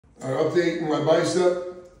Update my bicep.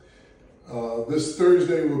 This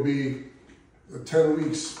Thursday will be 10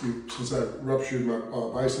 weeks since I ruptured my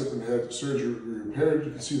bicep and had surgery repaired.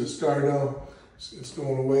 You can see the scar now. It's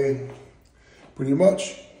going away pretty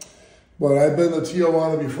much. But I've been to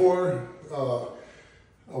Tijuana before.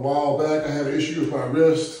 A while back I had an issue with my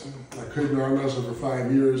wrist. I couldn't arm wrestle for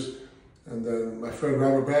 5 years. And then my friend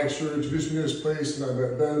Robert Baxter introduced me to this place, and I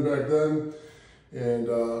met Ben back then. And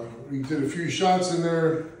we did a few shots in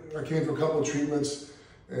there. I came through a couple of treatments,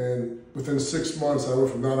 and within 6 months, I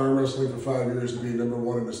went from not arm wrestling for 5 years to being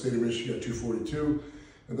 #1 in the state of Michigan at 242.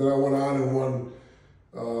 And then I went on and won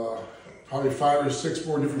probably 5 or 6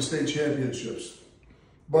 more different state championships.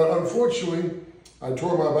 But unfortunately, I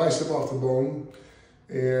tore my bicep off the bone,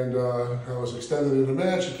 and I was extended in a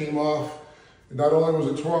match. It came off. And not only was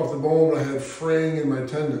it torn off the bone, but I had fraying in my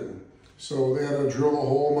tendon. So they had to drill a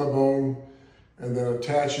hole in my bone and then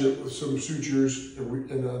attach it with some sutures and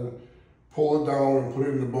then pull it down and put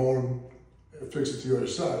it in the bone and fix it to the other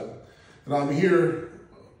side. And I'm here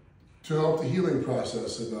to help the healing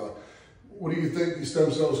process. And what do you think these stem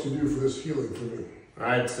cells can do for this healing for me? All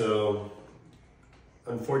right, so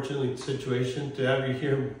unfortunate situation to have you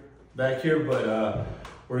here, back here, but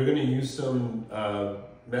we're gonna use some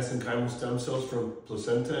mesenchymal stem cells from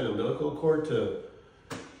placenta and umbilical cord to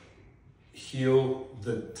heal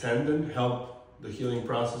the tendon, help the healing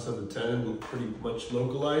process of the tendon, pretty much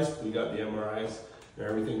localized. We got the MRIs and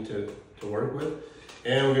everything to work with.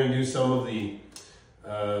 And we're gonna do some of the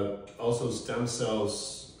also stem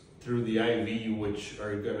cells through the IV, which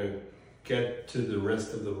are gonna get to the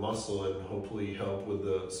rest of the muscle and hopefully help with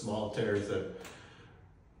the small tears that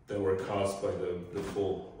were caused by the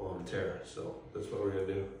full tear. So that's what we're gonna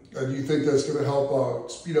do. Do you think that's gonna help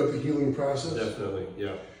speed up the healing process? Definitely,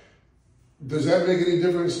 yeah. Does that make any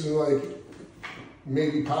difference in like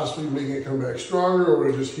maybe possibly making it come back stronger, or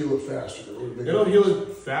would it just heal it faster? It'll heal it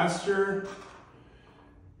faster,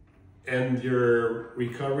 and your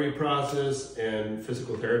recovery process and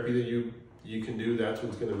physical therapy that you can do, that's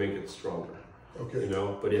what's gonna make it stronger. Okay. You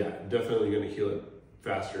know, but yeah, definitely gonna heal it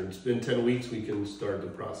faster. It's been 10 weeks, we can start the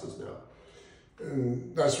process now.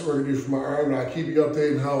 And that's what we're gonna do for my arm. And I keep you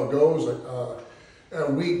updated on how it goes.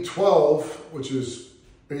 At week 12, which is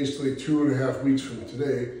basically 2.5 weeks from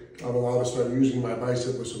today, I'm allowed to start using my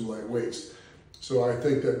bicep with some light weights. So I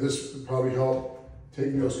think that this would probably help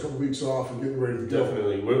taking those couple weeks off and getting ready to go.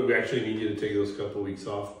 Definitely. We actually need you to take those couple weeks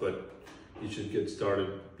off, but you should get started.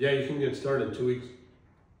 Yeah, you can get started in 2 weeks.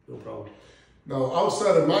 No problem. Now,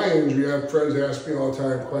 outside of my injury, I have friends ask me all the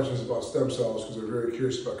time questions about stem cells because they're very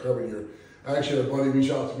curious about coming here. I actually had a buddy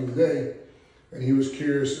reach out to me today, and he was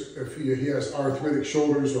curious if he has arthritic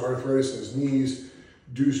shoulders or arthritis in his knees.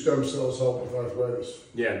 Do stem cells help with arthritis?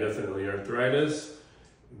 Yeah, definitely. Arthritis,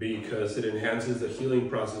 because it enhances the healing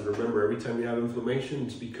process. Remember, every time you have inflammation,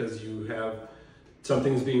 it's because you have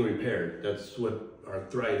something's being repaired. That's what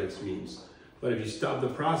arthritis means. But if you stop the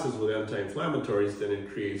process with anti-inflammatories, then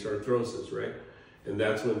it creates arthrosis, right? And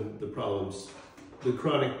that's when the problems, the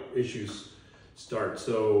chronic issues start.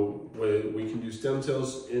 So we can do stem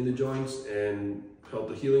cells in the joints and help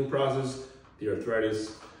the healing process. The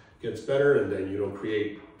arthritis gets better, and then you don't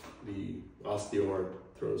create the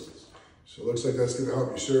osteoarthrosis. So it looks like that's gonna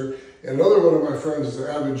help you, sir. And another one of my friends is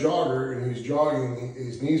an avid jogger, and he's jogging,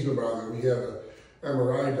 his knees been bothering him. He had an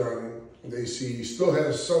MRI done. They see he still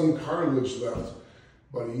has some cartilage left,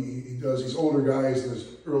 but he's older guy, he's in his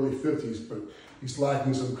early 50s, but he's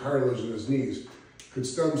lacking some cartilage in his knees. Could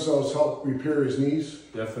stem cells help repair his knees?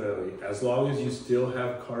 Definitely. As long as you still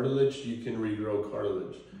have cartilage, you can regrow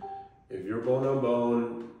cartilage. If you're bone on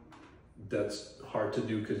bone, that's hard to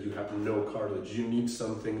do because you have no cartilage. You need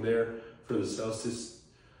something there for the cells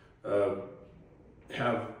to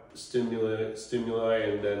have stimuli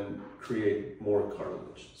and then create more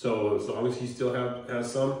cartilage. So as long as he still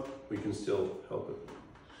has some, we can still help it.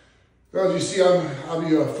 Now, as you see, I'll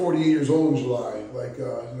be 48 years old in July. Like,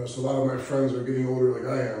 so a lot of my friends are getting older like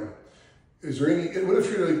I am. Is there what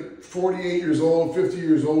if you're like 48 years old, 50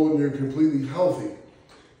 years old, and you're completely healthy?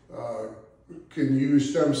 Can you use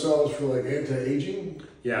stem cells for like anti-aging?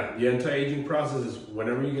 Yeah, the anti-aging process is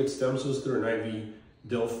whenever you get stem cells through an IV,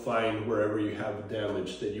 they'll find wherever you have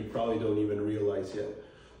damage that you probably don't even realize yet.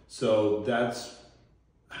 So that's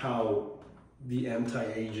how the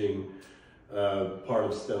anti-aging part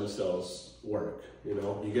of stem cells work. You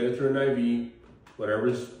know, you get it through an IV,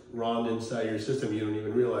 whatever's wrong inside your system, you don't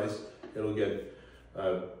even realize, it'll get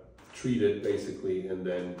treated basically, and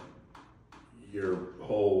then your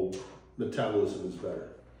whole metabolism is better.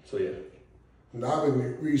 So yeah. Now I've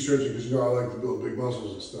been researching because I like to build big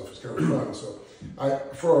muscles and stuff. It's kind of fun. So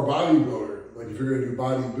for a bodybuilder, like if you're gonna do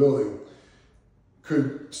bodybuilding,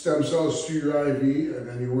 could stem cells through your IV and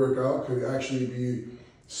then you work out, could actually be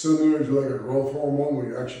similar to like a growth hormone where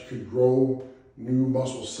you actually could grow new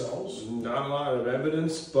muscle cells? Not a lot of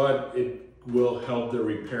evidence, but it will help the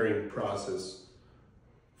repairing process.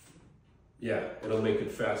 Yeah, it'll make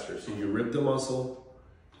it faster. So you rip the muscle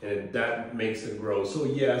and that makes it grow. So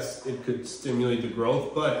yes, it could stimulate the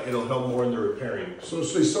growth, but it'll help more in the repairing. So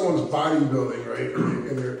say someone's bodybuilding, right?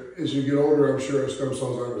 And as you get older, I'm sure stem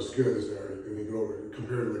cells aren't as good as they are when you get older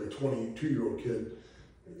compared to like a 22-year-old kid.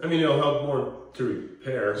 I mean, it'll help more to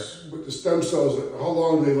repair. With the stem cells, how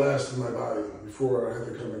long do they last in my body before I have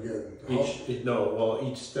to come again? Each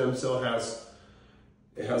stem cell has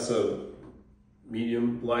a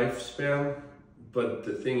medium lifespan, but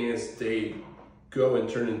the thing is they go and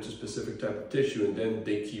turn into specific type of tissue, and then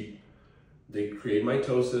they create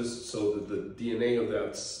mitosis so that the DNA of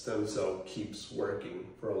that stem cell keeps working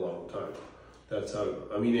for a long time. That's how,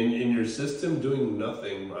 I mean, in your system, doing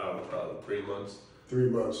nothing, probably 3 months. 3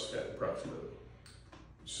 months. Yeah, approximately.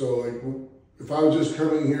 So like, if I was just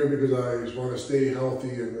coming here because I just want to stay healthy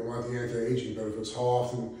and I want the anti-aging benefits, how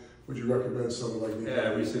often would you recommend something like that?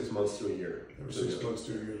 Yeah, every 6 months to a year. Every 6 months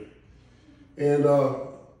to a year. And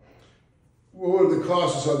what would the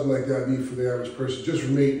cost of something like that be for the average person, just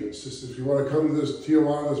for maintenance? Just if you want to come to this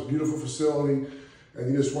Tijuana, this beautiful facility,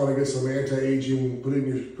 and you just want to get some anti-aging, put in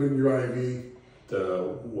your IV.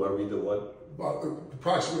 What? About the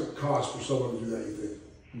approximate cost for someone to do that, you think?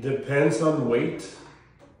 Depends on weight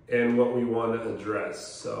and what we want to address.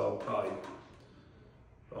 So probably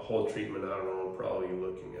a whole treatment, I don't know, probably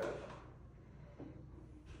looking at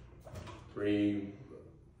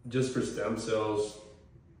just for stem cells,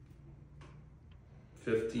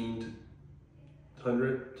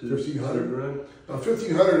 1,500 to 1,500.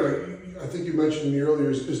 1,500. I think you mentioned to me earlier.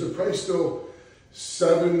 Is the price still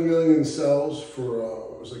 7 million cells for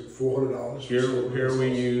it was like $400? Here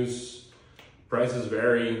we use, prices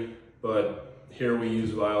vary, but here we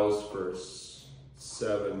use vials for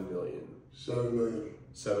 7 million. 7 million.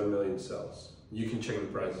 7 million cells. You can check the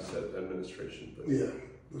prices at administration. But yeah,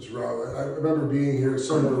 that's around. I remember being here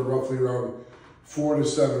somewhere roughly around $400 to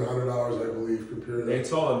 $700, I believe, compared to.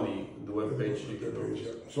 It's all on the web page.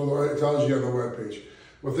 So it tells you on the web page.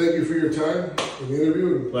 Well, thank you for your time in the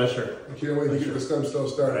interview. Pleasure. I can't wait to get the stem cell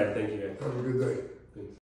started. All right, thank you, guys. Have a good day.